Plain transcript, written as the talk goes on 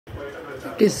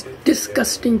It is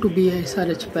disgusting to be a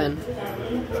SRH fan.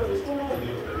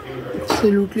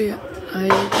 Absolutely, I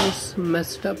was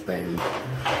messed up, and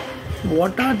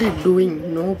what are they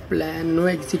doing? No plan, no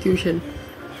execution,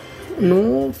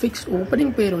 no fixed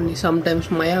opening pair only. Sometimes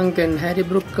Mayank and Harry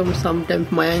Brook come, sometimes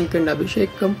Mayank and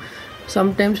Abhishek come,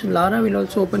 sometimes Lara will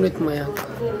also open with Mayank.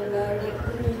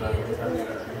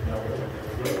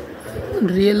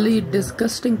 Really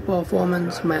disgusting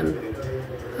performance, man.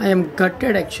 I am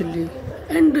gutted actually.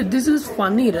 And this is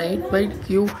funny, right? Like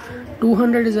you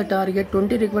 200 is a target,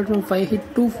 20 required from 5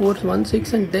 hit, 2 4s, 1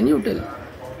 6, and then you tell.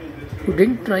 You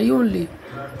didn't try only.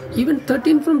 Even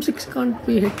 13 from 6 can't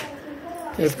be hit.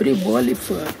 Every ball, if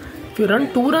you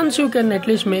run 2 runs, you can at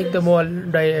least make the ball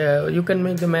die. You can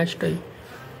make the match die.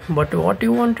 But what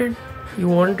you wanted? You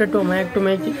wanted to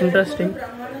make it interesting.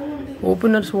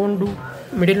 Openers won't do.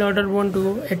 Middle order won't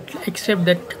do. Except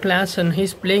that class, and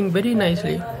he's playing very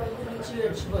nicely.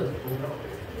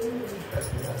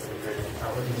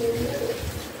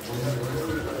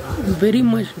 Very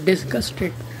much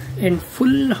disgusted, and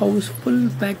full house, full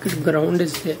packed ground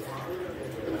is there.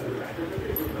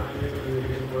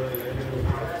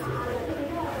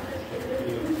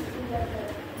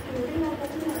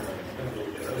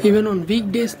 Even on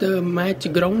weekdays the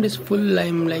match ground is full.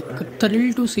 I'm like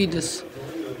thrilled to see this.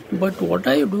 But what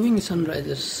are you doing,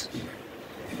 Sunrisers?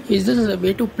 Is this a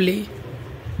way to play?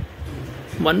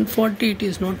 140, it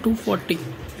is not 240.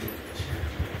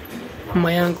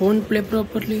 Mayank won't play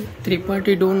properly.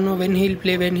 Tripathi don't know when he'll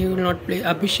play, when he will not play.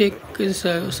 Abhishek is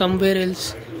somewhere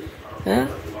else.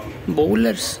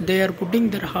 Bowlers, they are putting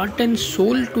their heart and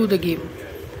soul to the game.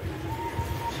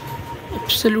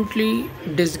 Absolutely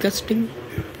disgusting,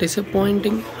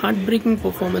 disappointing, heartbreaking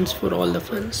performance for all the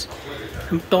fans.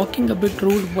 I'm talking a bit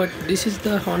rude, but this is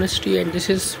the honesty, and this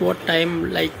is what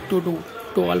I'm like to do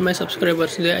to all my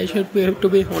subscribers. I should be to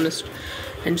be honest.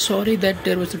 And sorry that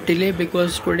there was a delay,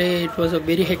 because today it was a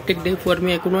very hectic day for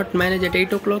me. I could not manage at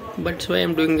 8 o'clock, but that's why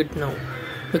I'm doing it now,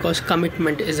 because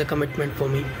commitment is a commitment for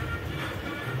me.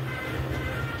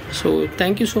 So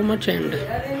thank you so much, and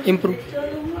improve.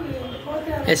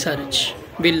 SRH,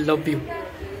 we'll love you.